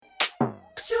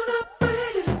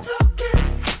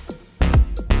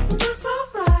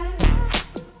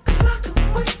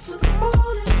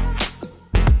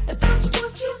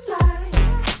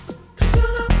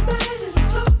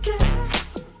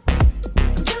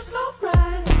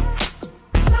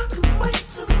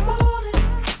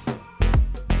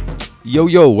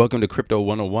Yo, welcome to Crypto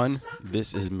 101.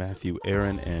 This is Matthew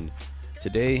Aaron, and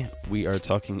today we are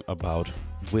talking about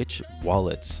which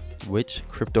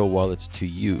crypto wallets to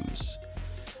use.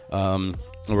 We're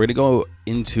going to go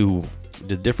into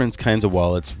the different kinds of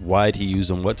wallets, why to use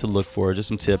them, what to look for, just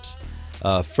some tips.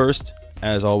 First,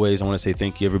 as always, I want to say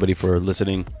thank you everybody for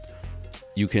listening.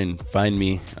 You can find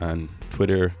me on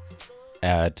Twitter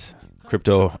at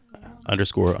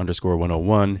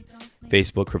crypto_101,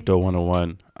 Facebook Crypto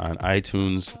 101, on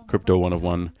iTunes Crypto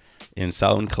 101, in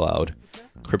SoundCloud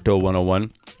Crypto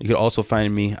 101. You can also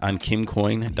find me on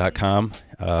kimcoin.com.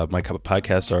 My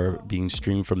podcasts are being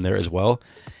streamed from there as well.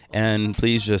 And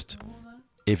please just,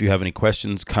 if you have any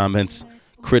questions, comments,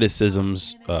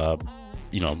 criticisms,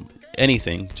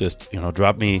 anything, just,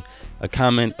 drop me a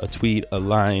comment, a tweet, a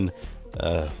line,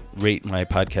 rate my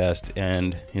podcast,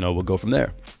 and, we'll go from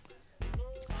there.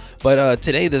 But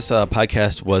today, this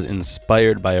podcast was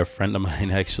inspired by a friend of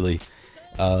mine, actually.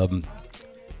 It's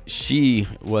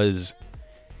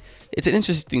an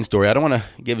interesting story. I don't want to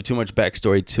give too much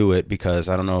backstory to it because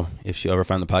I don't know if she'll ever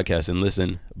find the podcast and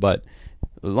listen. But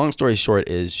the long story short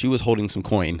is she was holding some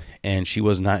coin and she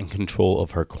was not in control of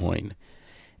her coin.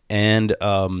 And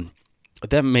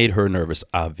that made her nervous,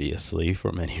 obviously,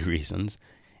 for many reasons.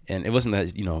 And it wasn't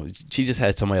that, she just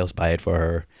had somebody else buy it for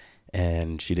her.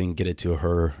 And she didn't get it to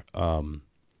her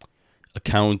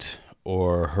account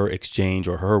or her exchange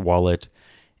or her wallet,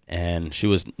 and she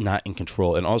was not in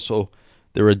control. And also,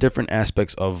 there were different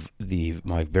aspects of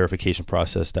my verification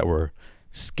process that were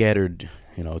scattered,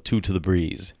 to the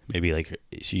breeze. Maybe like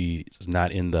she's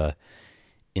not in the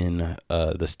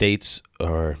States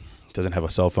or doesn't have a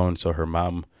cell phone, so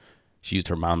she used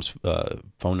her mom's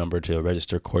phone number to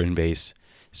register Coinbase.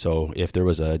 So if there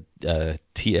was a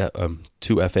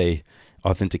 2FA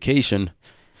authentication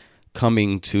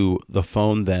coming to the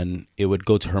phone, then it would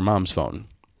go to her mom's phone.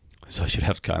 So she'd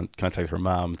have to contact her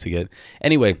mom to get.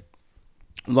 Anyway,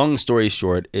 long story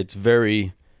short, it's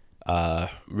very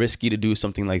risky to do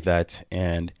something like that,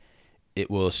 and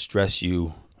it will stress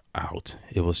you out.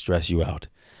 It will stress you out,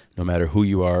 no matter who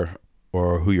you are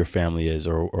or who your family is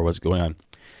or what's going on.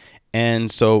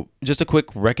 And so just a quick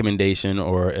recommendation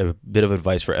or a bit of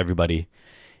advice for everybody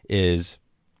is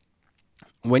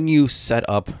when you set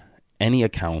up any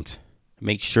account,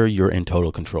 make sure you're in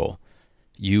total control.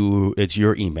 It's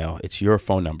your email, it's your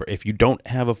phone number. If you don't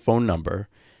have a phone number,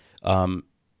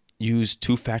 use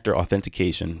two-factor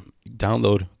authentication.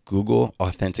 Download Google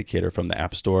Authenticator from the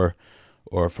App Store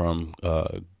or from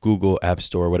Google App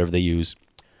Store, whatever they use.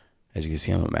 As you can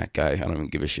see, I'm a Mac guy. I don't even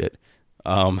give a shit.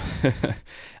 And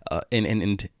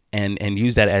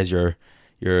use that as your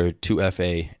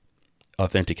 2FA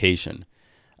authentication.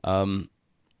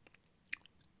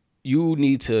 You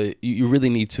really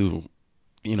need to,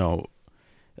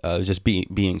 just be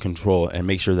in control and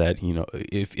make sure that,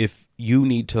 if you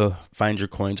need to find your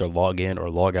coins or log in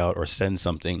or log out or send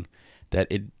something,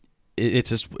 that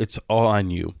it's all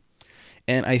on you.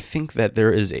 And I think that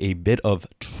there is a bit of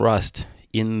trust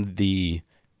in the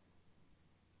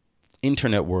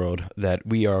internet world that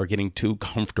we are getting too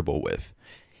comfortable with.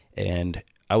 And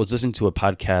I was listening to a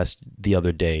podcast the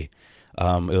other day.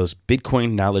 It was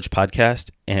Bitcoin Knowledge Podcast,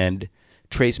 and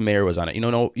Trace Mayer was on it.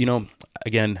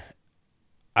 Again,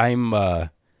 I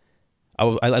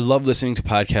love listening to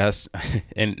podcasts,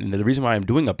 and the reason why I'm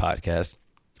doing a podcast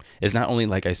is not only,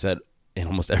 like I said in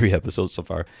almost every episode so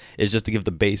far, is just to give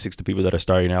the basics to people that are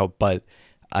starting out, but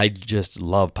I just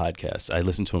love podcasts. I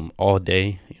listen to them all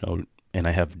day, and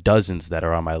I have dozens that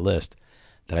are on my list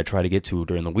that I try to get to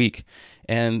during the week.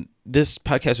 And this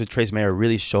podcast with Trace Mayer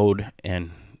really showed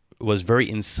and was very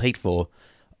insightful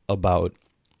about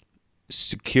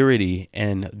security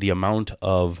and the amount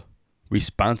of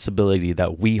responsibility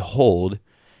that we hold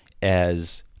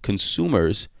as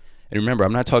consumers. And remember,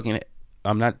 I'm not talking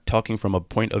from a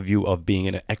point of view of being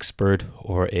an expert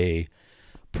or a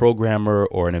programmer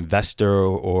or an investor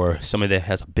or somebody that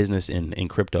has a business in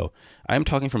crypto. I'm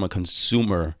talking from a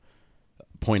consumer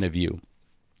point of view.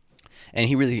 And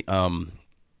he really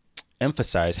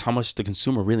emphasized how much the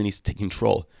consumer really needs to take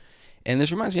control. And this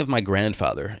reminds me of my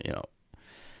grandfather.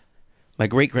 My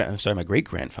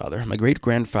great-grandfather. My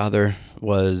great-grandfather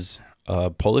was a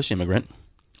Polish immigrant.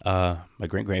 My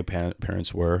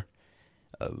great-grandparents were.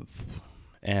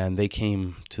 And they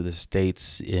came to the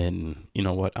States in,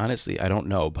 honestly, I don't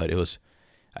know, but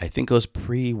I think it was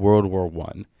pre-World War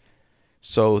I.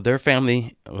 So their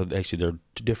family, actually they're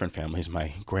two different families.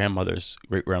 My great-grandmother's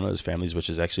families, which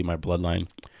is actually my bloodline,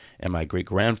 and my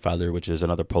great-grandfather, which is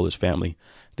another Polish family,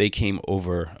 they came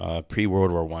over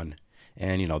pre-World War I.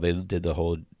 And, they did the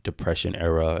whole Depression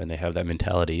era, and they have that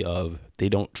mentality of they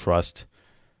don't trust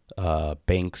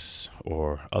banks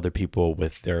or other people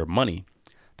with their money,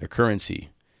 their currency.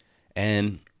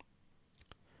 And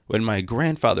when my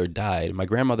grandfather died, my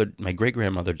great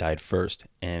grandmother died first.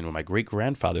 And when my great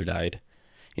grandfather died,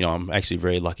 I'm actually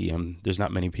very lucky. There's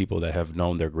not many people that have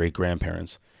known their great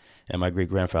grandparents. And my great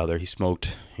grandfather, he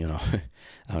smoked, I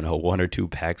don't know, 1 or 2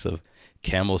 packs of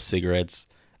Camel cigarettes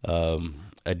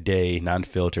a day,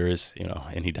 non-filters,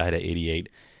 and he died at 88.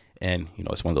 And,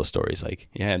 it's one of those stories like,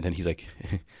 yeah. And then he's like,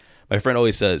 my friend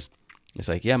always says, it's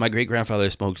like, yeah, my great grandfather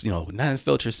smoked,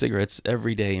 non-filter cigarettes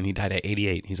every day, and he died at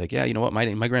 88. He's like, yeah, you know what?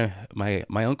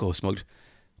 My uncle smoked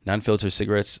non-filter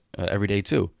cigarettes every day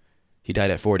too. He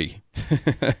died at 40.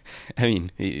 I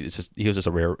mean, he was just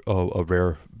a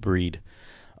rare breed.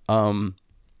 But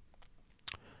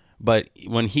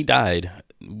when he died,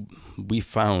 we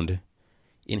found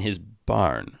in his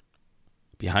barn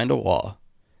behind a wall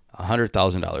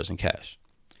 $100,000 in cash.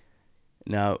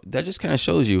 Now that just kind of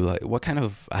shows you like what kind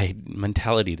of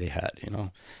mentality they had.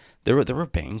 There were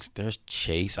banks. There's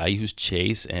Chase. I use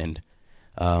Chase, and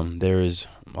there's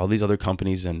all these other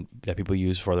companies and that people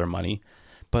use for their money.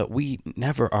 But we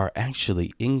never are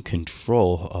actually in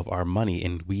control of our money,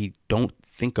 and we don't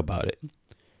think about it.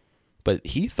 But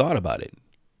he thought about it.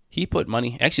 He put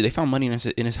money. Actually, they found money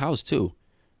in his house too.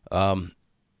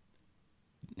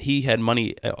 He had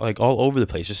money like all over the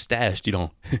place, just stashed,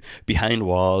 behind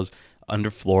walls, under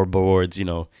floorboards,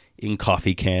 in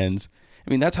coffee cans. I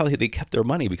mean, that's how they kept their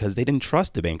money, because they didn't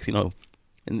trust the banks. In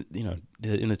the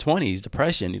 20s,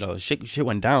 depression, shit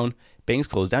went down, banks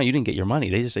closed down. You didn't get your money.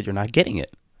 They just said you're not getting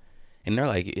it, and they're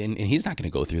like, and he's not going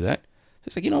to go through that. So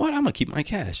it's like, you know what? I'm gonna keep my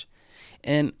cash,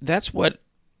 and that's what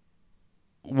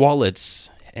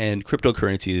wallets and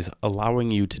cryptocurrency is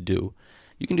allowing you to do.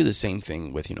 You can do the same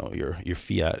thing with your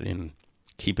fiat and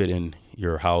keep it in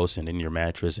your house and in your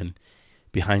mattress and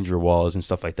behind your walls and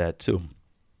stuff like that too.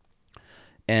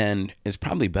 And it's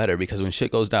probably better, because when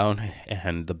shit goes down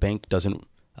and the bank doesn't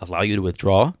allow you to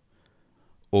withdraw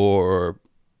or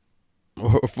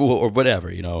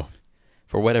whatever,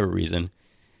 for whatever reason,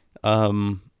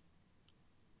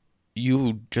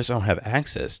 you just don't have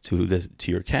access to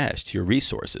your cash, to your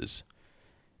resources.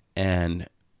 And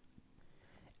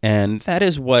that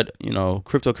is what,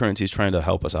 cryptocurrency is trying to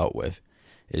help us out with,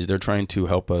 is they're trying to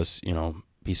help us,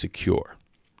 be secure.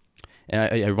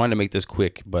 And I wanted to make this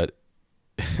quick, but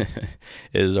it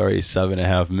is already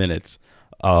 7.5 minutes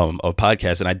of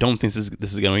podcast, and I don't think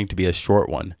this is going to be a short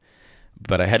one.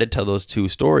 But I had to tell those 2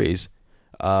 stories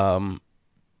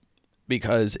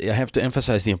because I have to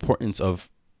emphasize the importance of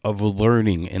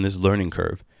learning in this learning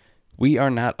curve. We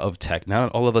are not of tech.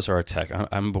 Not all of us are of tech.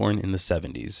 I'm born in the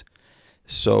 70s.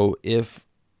 So if,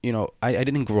 I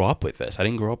didn't grow up with this. I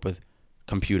didn't grow up with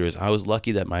computers. I was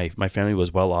lucky that my family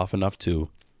was well off enough to,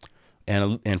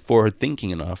 and forward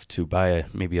thinking enough to buy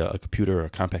maybe a computer, a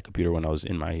compact computer, when I was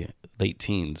in my late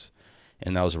teens,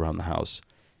 and that was around the house.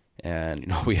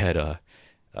 And we had the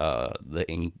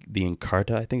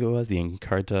Encarta, I think it was the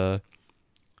Encarta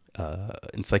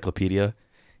encyclopedia,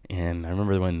 and I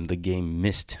remember when the game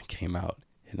Myst came out,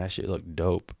 and that shit looked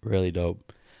dope, really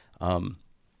dope.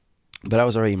 But I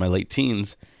was already in my late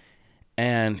teens,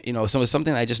 and so it was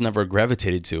something I just never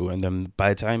gravitated to. And then by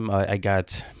the time I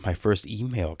got my first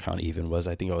email account,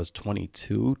 I think I was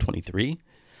 22, 23.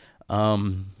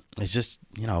 It's just,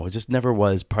 it just never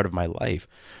was part of my life.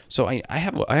 So I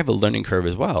have a learning curve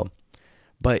as well,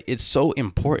 but it's so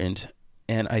important.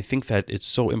 And I think that it's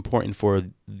so important for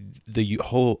the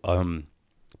whole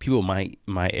people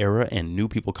my era and new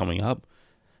people coming up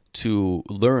to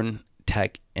learn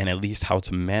tech and at least how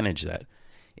to manage that.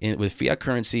 And with fiat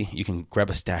currency, you can grab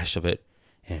a stash of it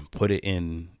and put it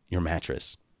in your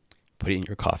mattress, put it in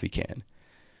your coffee can.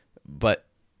 But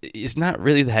it's not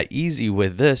really that easy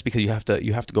with this, because you have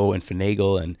to go and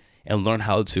finagle and learn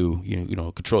how to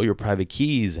control your private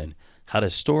keys and how to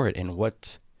store it and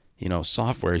what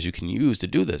softwares you can use to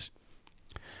do this.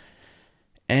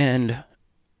 And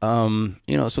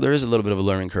so there is a little bit of a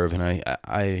learning curve, and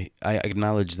I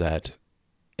acknowledge that.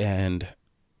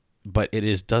 But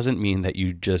it doesn't mean that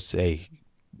you just say,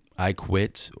 I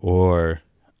quit, or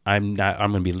I'm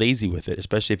going to be lazy with it,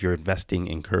 especially if you're investing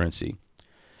in currency.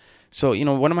 So,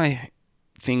 one of my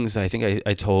things I think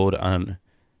I told on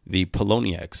the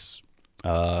Poloniex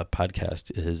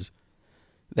podcast is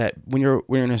that when you're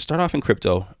going to start off in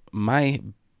crypto, my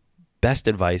best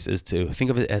advice is to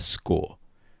think of it as school.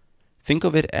 Think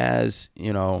of it as,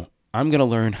 I'm going to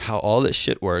learn how all this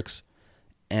shit works,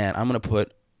 and I'm going to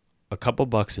put a couple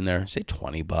bucks in there, say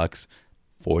 $20,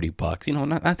 $40,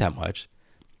 not that much.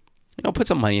 Put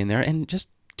some money in there and just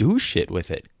do shit with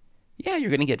it. yeah,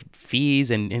 you're gonna get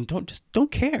fees, and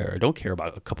don't care. Don't care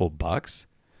about a couple bucks.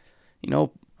 You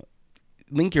know,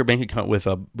 link your bank account with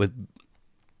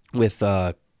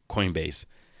Coinbase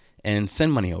and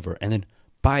send money over, and then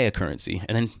buy a currency,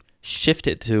 and then shift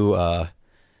it to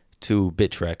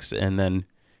Bittrex, and then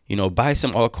buy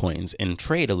some altcoins and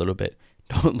trade a little bit.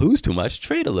 Don't lose too much.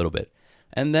 Trade a little bit,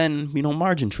 and then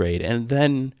margin trade, and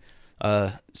then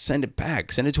send it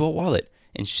back. Send it to a wallet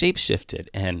and shape shift it,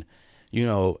 and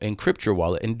encrypt your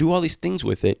wallet and do all these things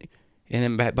with it. And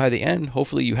then by the end,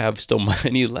 hopefully you have still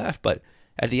money left. But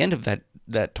at the end of that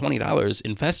 $20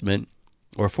 investment,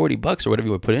 or $40 or whatever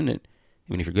you would put in it,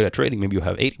 I mean, if you're good at trading, maybe you'll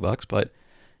have $80, but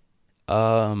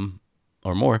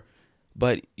or more.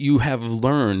 But you have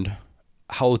learned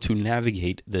how to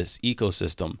navigate this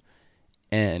ecosystem,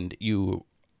 and you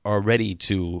are ready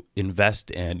to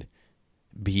invest and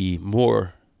be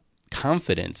more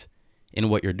confident in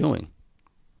what you're doing.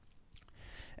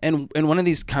 And one of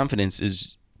these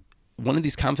confidences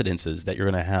that you're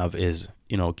going to have is,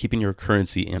 keeping your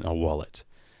currency in a wallet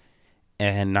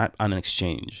and not on an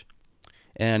exchange.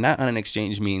 And not on an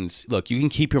exchange means, look, you can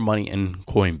keep your money in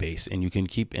Coinbase, and you can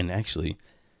keep, and actually,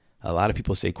 a lot of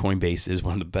people say Coinbase is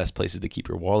one of the best places to keep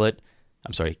your wallet.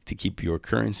 To keep your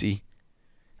currency.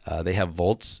 They have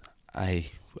vaults.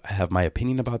 I have my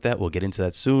opinion about that. We'll get into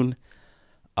that soon.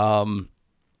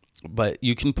 But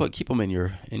you can keep them in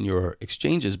your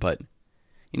exchanges, but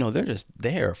they're just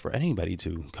there for anybody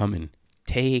to come and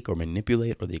take or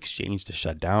manipulate, or the exchange to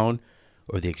shut down,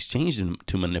 or the exchange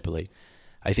to manipulate.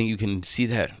 I think you can see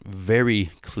that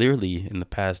very clearly in the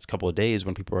past couple of days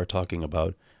when people are talking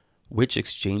about which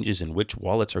exchanges and which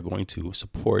wallets are going to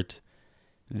support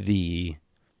the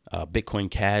Bitcoin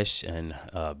Cash and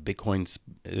Bitcoin's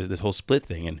this whole split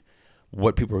thing, and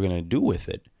what people are going to do with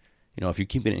it. If you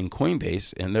keep it in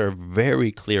Coinbase, and they're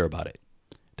very clear about it,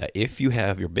 that if you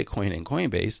have your Bitcoin in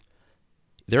Coinbase,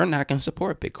 they're not going to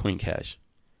support Bitcoin Cash.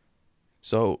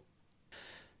 So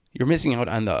you're missing out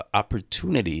on the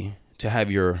opportunity to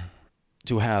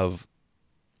have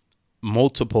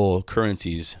multiple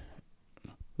currencies.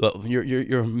 Well,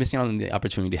 you're missing out on the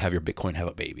opportunity to have your Bitcoin have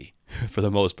a baby for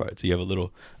the most part. So you have a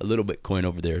little Bitcoin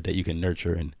over there that you can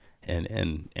nurture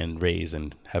and raise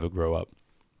and have it grow up.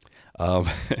 So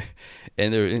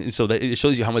that it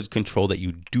shows you how much control that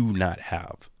you do not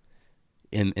have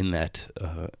in that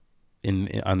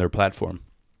on their platform.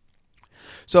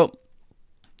 So,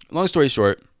 long story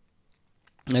short,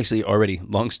 actually already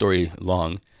long story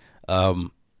long,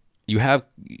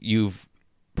 you've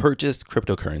purchased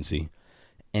cryptocurrency,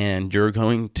 and you're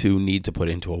going to need to put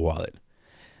into a wallet.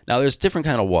 Now, there's different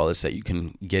kind of wallets that you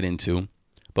can get into,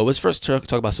 but let's first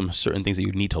talk about some certain things that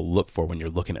you need to look for when you're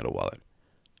looking at a wallet.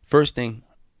 First thing,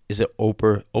 is it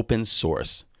open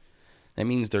source? That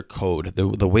means their code,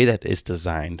 the way that it's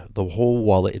designed, the whole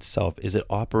wallet itself, is it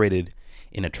operated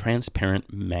in a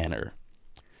transparent manner?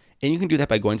 And you can do that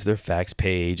by going to their facts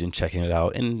page and checking it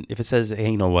out. And if it says,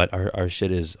 hey, you know what, our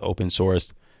shit is open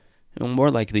source,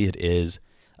 more likely it is.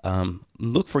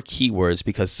 Look for keywords,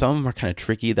 because some of them are kind of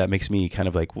tricky. That makes me kind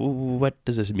of like, what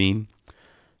does this mean?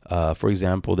 For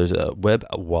example, there's a web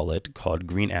wallet called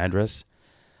Green Address.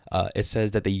 It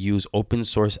says that they use open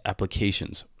source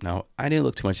applications. Now, I didn't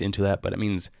look too much into that, but it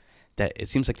means that it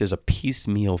seems like there's a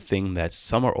piecemeal thing that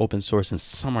some are open source and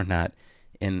some are not.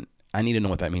 And I need to know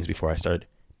what that means before I start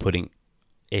putting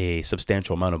a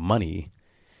substantial amount of money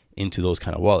into those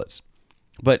kind of wallets.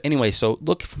 But anyway, so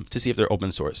look to see if they're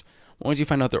open source. Once you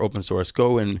find out they're open source,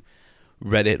 go in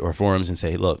Reddit or forums and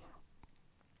say, look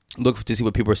to see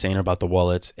what people are saying about the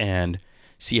wallets, and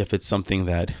see if it's something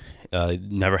that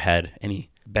never had any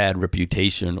bad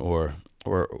reputation or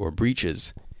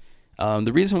breaches.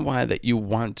 The reason why that you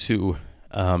want to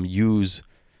use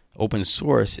open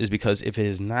source is because if it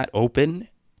is not open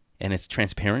and it's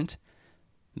transparent,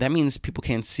 that means people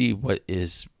can't see what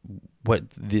this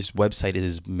website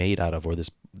is made out of, or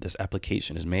this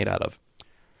application is made out of.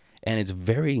 And it's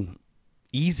very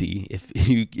easy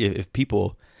if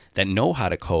people that know how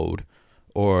to code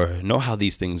or know how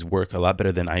these things work a lot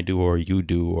better than I do or you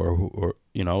do, or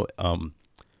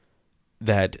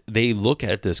that they look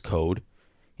at this code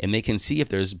and they can see if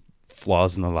there's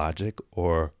flaws in the logic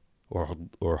or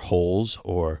holes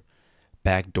or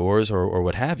back doors or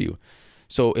what have you.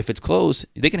 So if it's closed,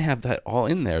 they can have that all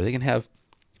in there. They can have,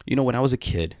 when I was a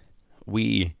kid,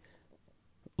 we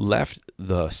left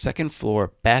the second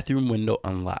floor bathroom window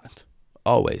unlocked,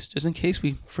 always, just in case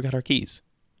we forgot our keys.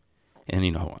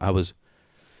 And I was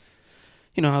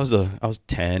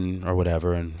 10 or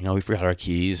whatever, and we forgot our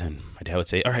keys, and my dad would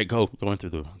say, "All right, go in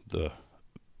through the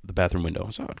bathroom window."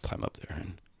 So I would climb up there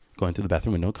and go in through the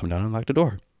bathroom window, come down and lock the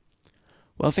door.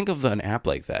 Well, think of an app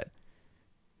like that.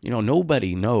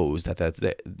 Nobody knows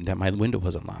that my window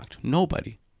was unlocked.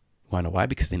 Nobody. Want to know why?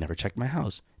 Because they never checked my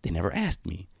house. They never asked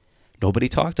me. Nobody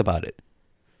talked about it.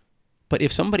 But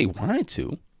if somebody wanted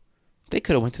to, they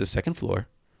could have went to the second floor,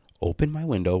 opened my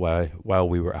window while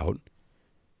we were out,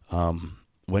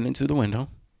 went into the window,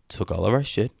 took all of our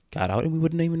shit, got out, and we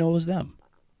wouldn't even know it was them.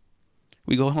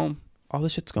 We go home, all the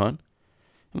shit's gone,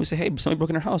 and we say, hey, somebody broke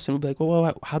in our house, and we'd be like,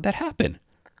 well, how'd that happen?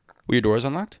 Were your doors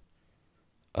unlocked?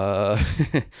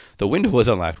 The window was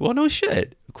unlocked. Well, no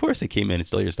shit. Of course they came in and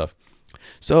stole your stuff.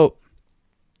 So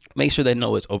make sure they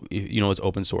know it's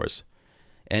open source.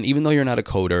 And even though you're not a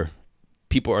coder,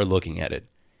 people are looking at it.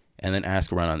 And then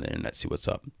ask around on the internet, see what's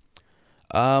up.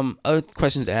 Other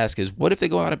questions to ask is, what if they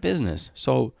go out of business?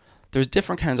 So there's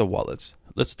different kinds of wallets.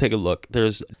 Let's take a look.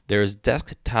 There's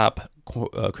desktop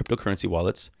cryptocurrency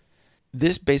wallets.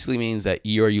 This basically means that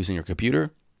you're using your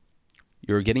computer.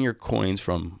 You're getting your coins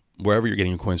from wherever you're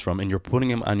getting your coins from, and you're putting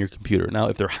them on your computer. Now,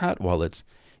 if they're hot wallets,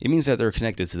 it means that they're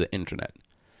connected to the internet.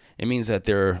 It means that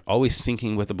they're always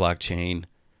syncing with the blockchain,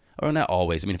 or not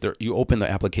always. I mean, if you open the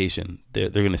application, they're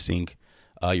going to sync.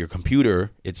 Your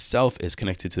computer itself is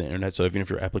connected to the internet, so even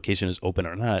if your application is open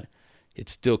or not,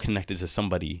 it's still connected to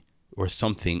somebody or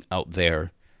something out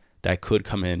there that could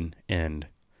come in and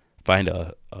find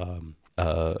a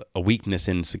weakness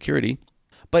in security.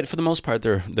 But for the most part,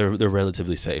 they're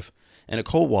relatively safe. And a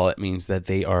cold wallet means that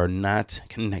they are not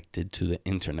connected to the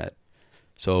internet.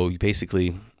 So you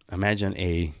basically imagine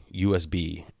a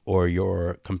USB or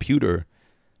your computer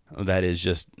that is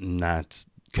just not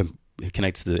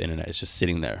connected to the internet. It's just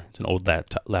sitting there. It's an old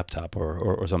laptop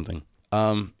or something.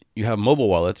 You have mobile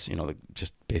wallets, like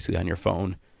just basically on your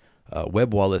phone.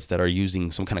 Web wallets that are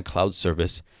using some kind of cloud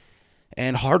service,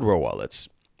 and hardware wallets.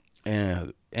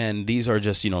 And these are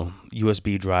just,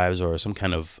 USB drives or some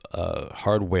kind of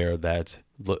hardware that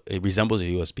it resembles a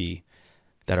USB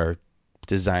that are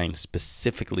designed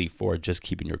specifically for just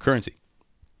keeping your currency.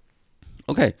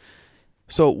 Okay,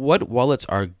 so what wallets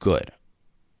are good?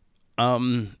 A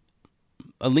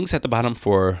link's at the bottom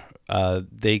for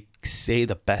they say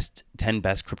the 10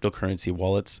 best cryptocurrency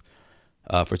wallets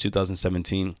for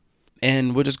 2017.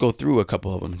 And we'll just go through a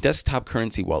couple of them. Desktop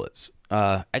currency wallets.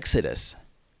 Exodus.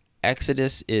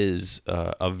 Exodus is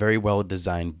a very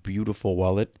well-designed, beautiful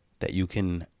wallet that you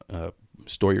can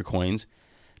store your coins.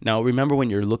 Now, remember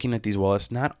when you're looking at these wallets,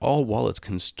 not all wallets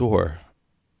can store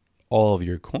all of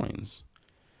your coins.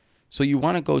 So you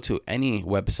want to go to any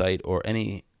website or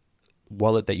any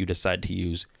wallet that you decide to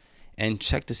use and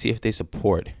check to see if they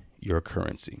support your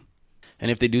currency.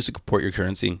 And if they do support your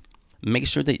currency, make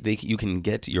sure that you can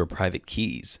get your private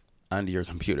keys onto your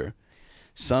computer.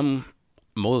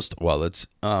 Most wallets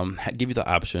give you the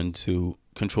option to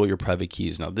control your private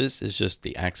keys. Now, this is just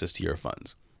the access to your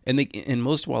funds. And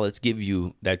most wallets give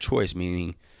you that choice,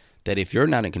 meaning that if you're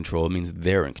not in control, it means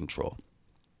they're in control.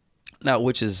 Now,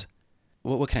 which is,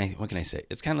 what can I say?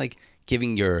 It's kind of like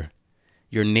giving your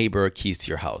neighbor keys to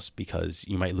your house because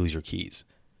you might lose your keys.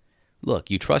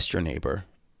 Look, you trust your neighbor.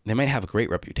 They might have a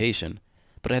great reputation,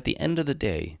 but at the end of the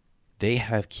day, they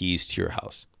have keys to your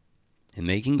house. And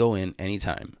they can go in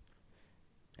anytime.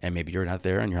 And maybe you're not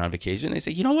there and you're on vacation. They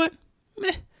say, you know what?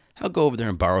 I'll go over there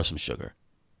and borrow some sugar.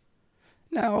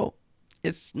 Now,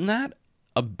 it's not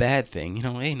a bad thing.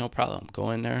 Hey, no problem. Go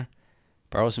in there,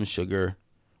 borrow some sugar.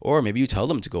 Or maybe you tell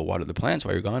them to go water the plants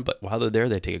while you're gone. But while they're there,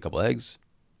 they take a couple eggs.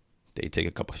 They take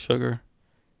a cup of sugar.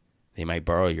 They might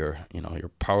borrow your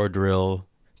power drill.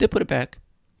 They put it back.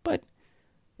 But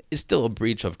it's still a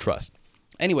breach of trust.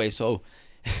 Anyway, so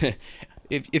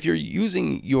if you're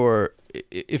using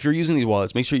these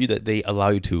wallets, make sure that they allow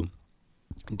you to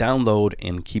download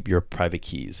and keep your private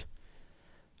keys.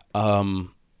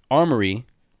 Armory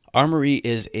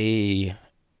is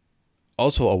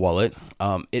also a wallet.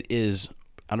 It is,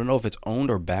 I don't know if it's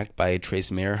owned or backed by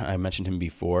Trace Mayer. I mentioned him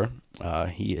before.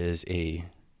 He is a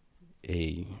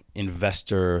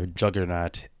investor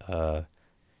juggernaut.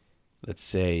 Let's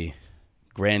say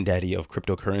granddaddy of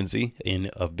cryptocurrency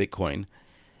of Bitcoin.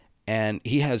 And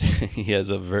he has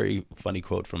a very funny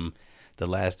quote from the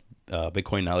last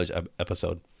Bitcoin Knowledge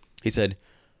episode. He said,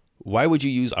 "Why would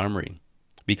you use Armory?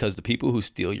 Because the people who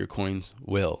steal your coins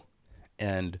will."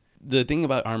 And the thing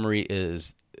about Armory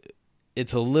is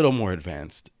it's a little more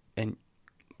advanced. And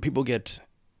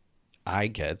I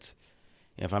get,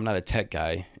 if I'm not a tech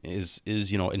guy, is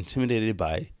intimidated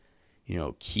by,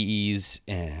 keys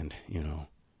and,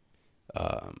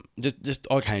 just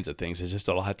all kinds of things. It's just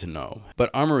a lot to know. But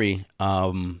Armory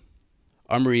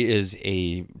is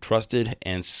a trusted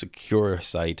and secure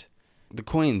site. The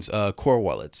coins, core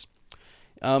wallets.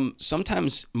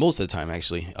 Sometimes, most of the time,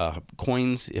 actually,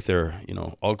 coins, if they're,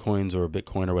 altcoins or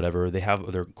Bitcoin or whatever, they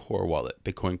have their core wallet.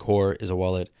 Bitcoin Core is a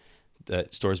wallet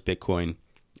that stores Bitcoin.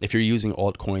 If you're using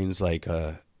altcoins like,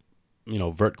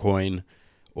 Vertcoin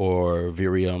or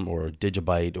Virium or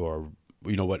Digibyte or,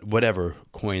 whatever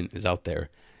coin is out there,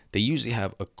 they usually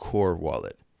have a core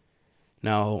wallet.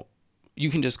 Now, you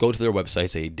can just go to their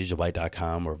website, say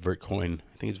digibyte.com or Vertcoin,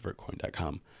 I think it's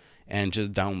vertcoin.com, and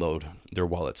just download their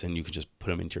wallets, and you can just put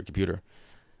them into your computer.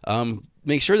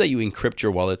 Make sure that you encrypt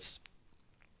your wallets.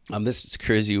 This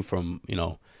secures you from,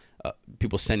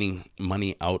 people sending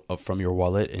money out from your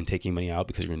wallet and taking money out,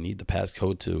 because you're going to need the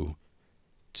passcode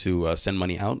to send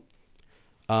money out.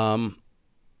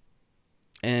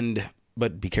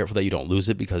 But be careful that you don't lose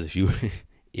it, because if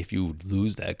you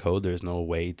lose that code, there's no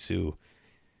way to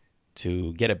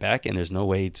get it back, and there's no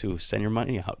way to send your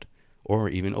money out or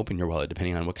even open your wallet,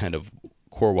 depending on what kind of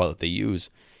core wallet they use.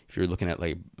 If you're looking at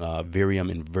like Virium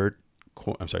and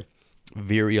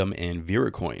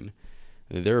Veracoin,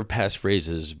 their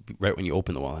passphrases right when you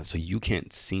open the wallet, so you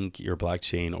can't sync your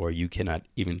blockchain, or you cannot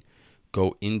even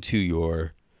go into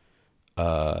your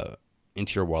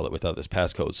wallet without this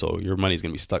passcode. So your money's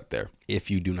gonna be stuck there if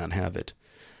you do not have it.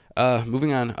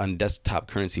 Moving on desktop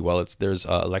currency wallets, there's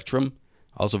Electrum,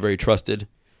 also very trusted,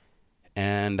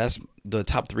 and that's the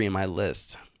top 3 in my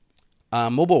list.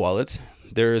 Mobile wallets,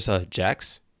 there's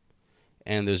Jaxx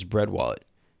and there's Bread Wallet.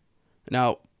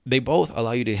 Now, they both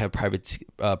allow you to have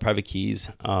private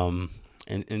keys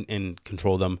and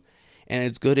control them. And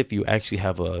it's good if you actually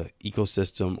have a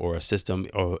ecosystem or a system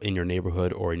or in your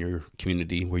neighborhood or in your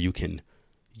community where you can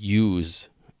use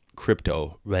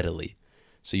crypto readily.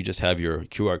 So you just have your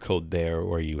QR code there,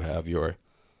 or you have you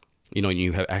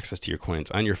have access to your coins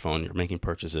on your phone. You're making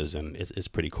purchases, and it's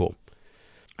pretty cool.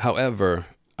 However,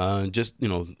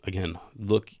 again,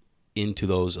 look into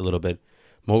those a little bit.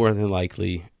 More than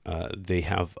likely, they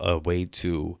have a way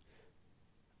to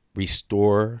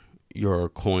restore your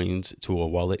coins to a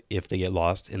wallet if they get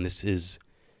lost. And this is,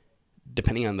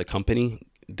 depending on the company,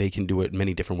 they can do it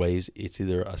many different ways. It's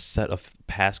either a set of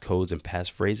passcodes and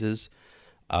passphrases,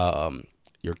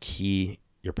 your key,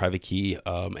 your private key,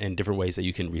 and different ways that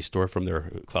you can restore from their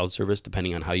cloud service,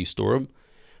 depending on how you store them.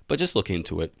 But just look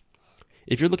into it.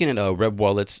 If you're looking at web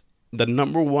wallets, the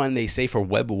number one they say for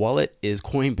web wallet is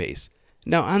Coinbase.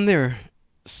 Now, on their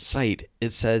site,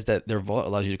 it says that their vault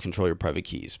allows you to control your private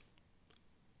keys.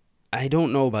 I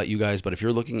don't know about you guys, but if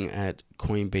you're looking at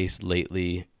Coinbase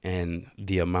lately and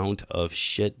the amount of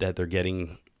shit that they're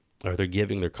getting, or they're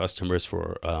giving their customers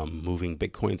for moving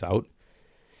Bitcoins out,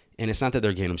 and it's not that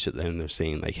they're getting them shit and they're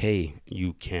saying like, hey,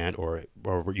 you can't, or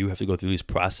you have to go through these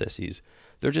processes.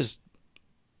 They're just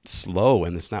slow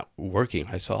and it's not working.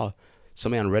 I saw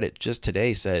somebody on Reddit just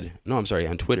today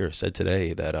on Twitter said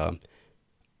today that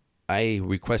I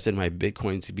requested my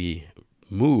Bitcoin to be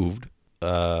moved,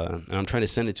 and I'm trying to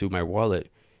send it to my wallet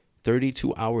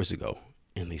 32 hours ago,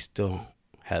 and they still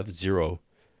have zero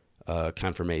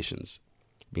confirmations.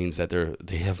 Means that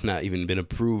they have not even been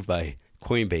approved by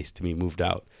Coinbase to be moved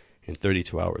out in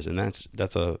 32 hours, and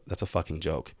that's a fucking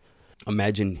joke.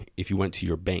 Imagine if you went to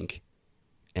your bank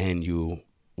and you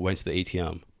went to the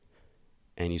ATM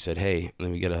and you said, hey,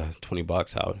 let me get a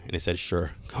 $20 out, and it said,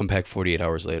 sure, come back 48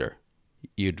 hours later.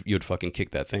 You'd fucking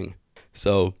kick that thing.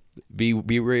 So be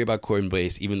wary about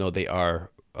Coinbase. Even though they are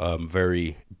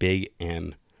very big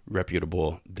and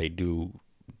reputable, they do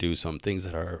some things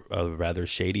that are rather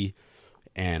shady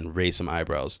and raise some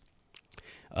eyebrows.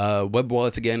 Web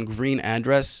wallets, again, Green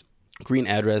Address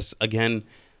again,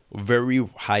 very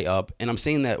high up. And I'm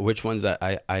saying that which ones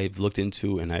that I've looked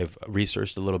into and I've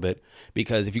researched a little bit,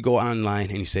 because if you go online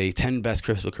and you say 10 best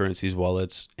cryptocurrencies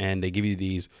wallets, and they give you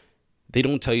these, they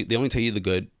only tell you the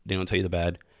good, they don't tell you the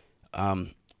bad.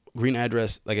 Green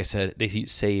Address, like I said, they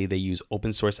say they use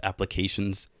open source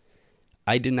applications.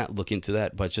 I did not look into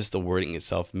that, but just the wording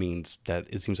itself means that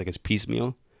it seems like it's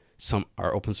piecemeal. Some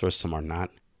are open source, some are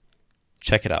not.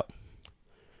 Check it out.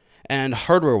 And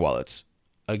hardware wallets.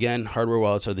 Again, hardware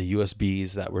wallets are the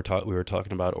USBs that we were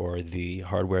talking about, or the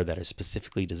hardware that is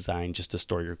specifically designed just to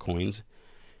store your coins.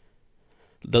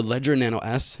 The Ledger Nano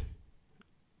S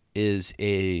is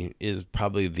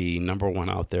probably the number one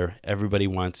out there. Everybody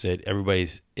wants it.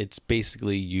 It's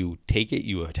basically, you take it,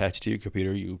 you attach it to your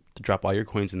computer, you drop all your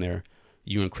coins in there,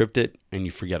 you encrypt it, and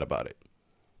you forget about it.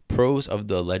 Pros of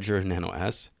the Ledger Nano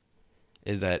S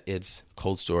is that it's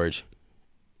cold storage,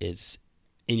 it's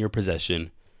in your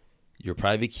possession, your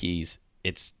private keys,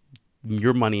 it's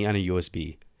your money on a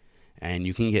USB, and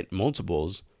you can get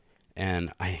multiples.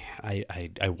 And I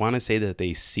want to say that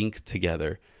they sync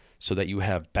together so that you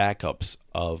have backups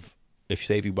of if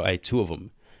you buy 2 of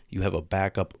them, you have a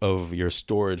backup of your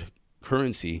stored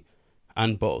currency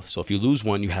on both. So if you lose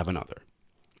one, you have another.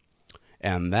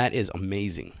 And that is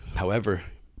amazing. However,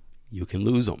 you can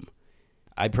lose them.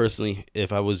 I personally,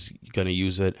 if I was going to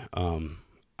use it,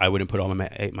 I wouldn't put all my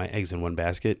eggs in one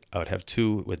basket. I would have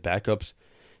 2 with backups.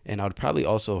 And I would probably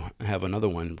also have another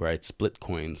one where I'd split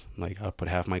coins. Like I'd put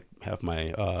half my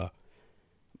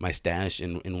stash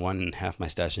in one and half my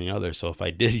stash in the other. So if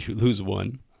I did lose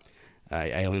one,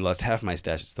 I only lost half my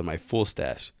stash. It's still my full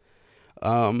stash.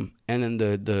 And then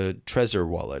the Trezor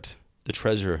wallet, the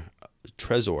Trezor.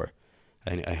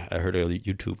 I heard a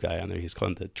YouTube guy on there. He's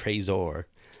calling it the Trezor.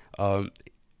 I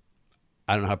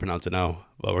don't know how to pronounce it now,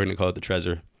 but we're gonna call it the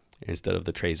Trezor instead of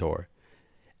the Trezor.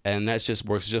 And that just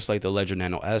works just like the Ledger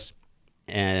Nano S.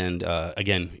 And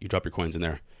again, you drop your coins in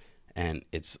there, and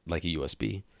it's like a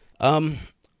USB.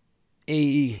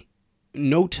 A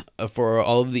note for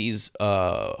all of these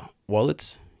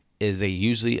wallets is they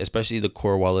usually, especially the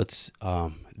core wallets,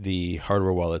 the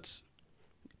hardware wallets,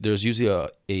 there's usually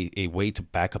a way to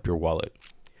back up your wallet.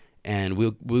 And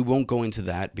we won't go into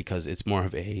that because it's more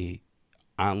of a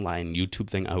online YouTube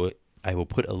thing. I will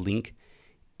put a link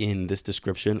in this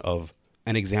description of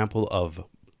an example of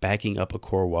backing up a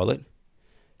core wallet.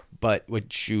 But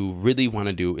what you really want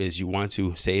to do is you want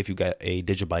to say if you got a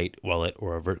Digibyte wallet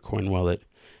or a Vertcoin wallet,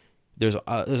 there's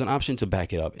an option to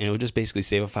back it up, and it will just basically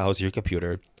save a file to your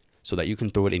computer so that you can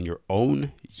throw it in your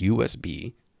own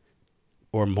USB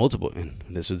or multiple. And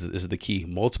this is the key: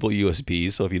 multiple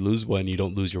USBs. So if you lose one, you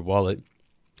don't lose your wallet.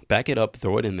 Back it up,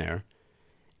 throw it in there,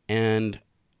 and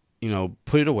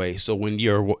put it away. So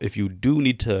if you do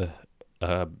need to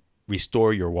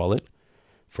restore your wallet,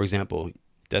 for example,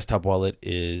 desktop wallet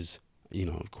is,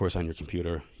 of course, on your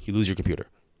computer. You lose your computer.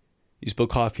 You spill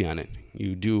coffee on it.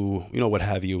 You do, what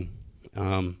have you.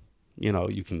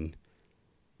 You can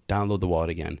download the wallet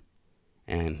again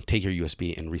and take your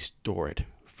USB and restore it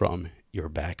from your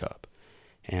backup.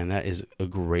 And that is a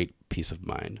great peace of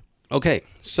mind. Okay,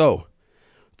 so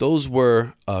those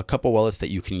were a couple wallets that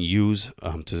you can use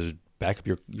to back up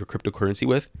your cryptocurrency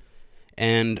with.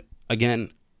 And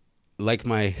again, like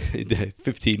my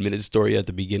 15-minute story at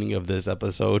the beginning of this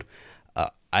episode,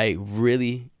 I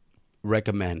really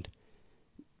recommend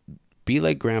be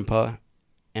like grandpa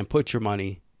and put your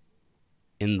money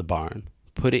in the barn.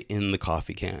 Put it in the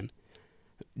coffee can.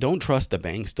 Don't trust the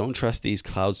banks. Don't trust these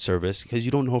cloud service because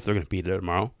you don't know if they're going to be there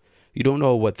tomorrow. You don't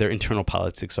know what their internal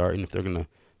politics are and if they're going to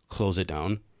close it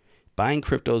down. Buying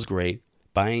crypto is great.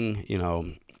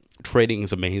 Buying, trading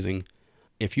is amazing.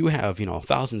 If you have,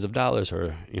 thousands of dollars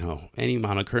or, any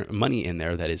amount of current money in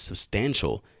there that is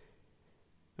substantial,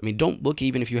 don't look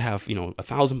even if you have,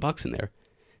 $1,000 in there.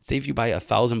 Say if you buy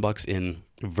 $1,000 in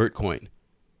Vertcoin.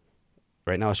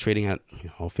 Right now it's trading at,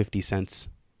 50 cents.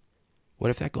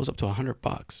 What if that goes up to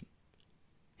 $100?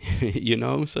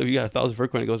 So if you got 1,000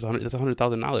 Vertcoin, it goes to 100. That's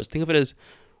 $100,000. Think of it as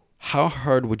how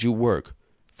hard would you work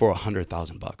for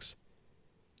 $100,000?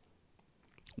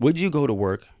 Would you go to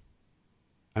work?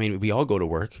 We all go to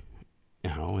work,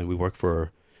 and we work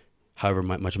for however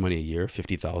much money a year,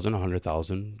 50,000,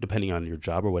 100,000, depending on your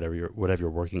job or whatever you're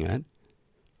working at.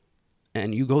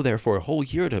 And you go there for a whole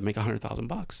year to make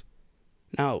 $100,000.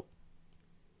 Now,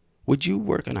 would you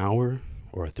work an hour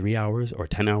or 3 hours or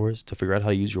 10 hours to figure out how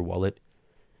to use your wallet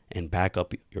and back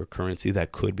up your currency that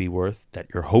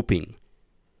you're hoping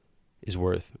is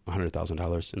worth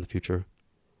 $100,000 in the future?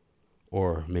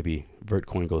 Or maybe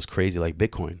Vertcoin goes crazy like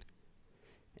Bitcoin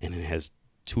and it has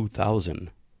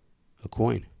 2,000 a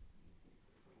coin.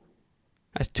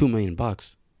 That's $2 million.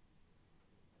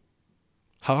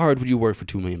 How hard would you work for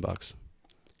 $2 million?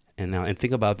 And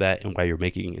think about that and why you're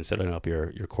making and setting up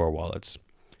your core wallets.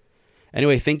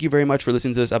 Anyway, thank you very much for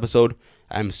listening to this episode.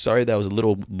 I'm sorry that was a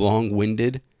little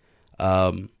long-winded,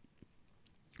 but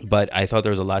I thought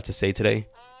there was a lot to say today.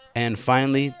 And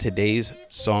finally, today's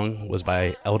song was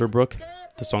by Elderbrook.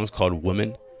 The song's called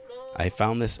Woman. I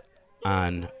found this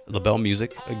on LaBelle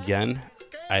Music. Again,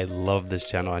 I love this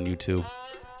channel on YouTube.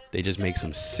 They just make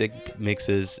some sick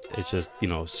mixes. It's just,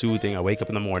 soothing. I wake up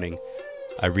in the morning.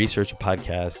 I research a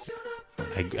podcast.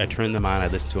 I turn them on. I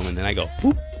listen to them. And then I go,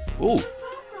 boop, ooh,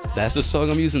 that's the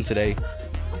song I'm using today.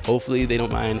 Hopefully they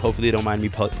don't mind. Hopefully they don't mind me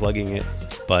plugging it.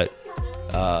 But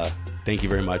thank you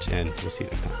very much. And we'll see you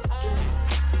next time.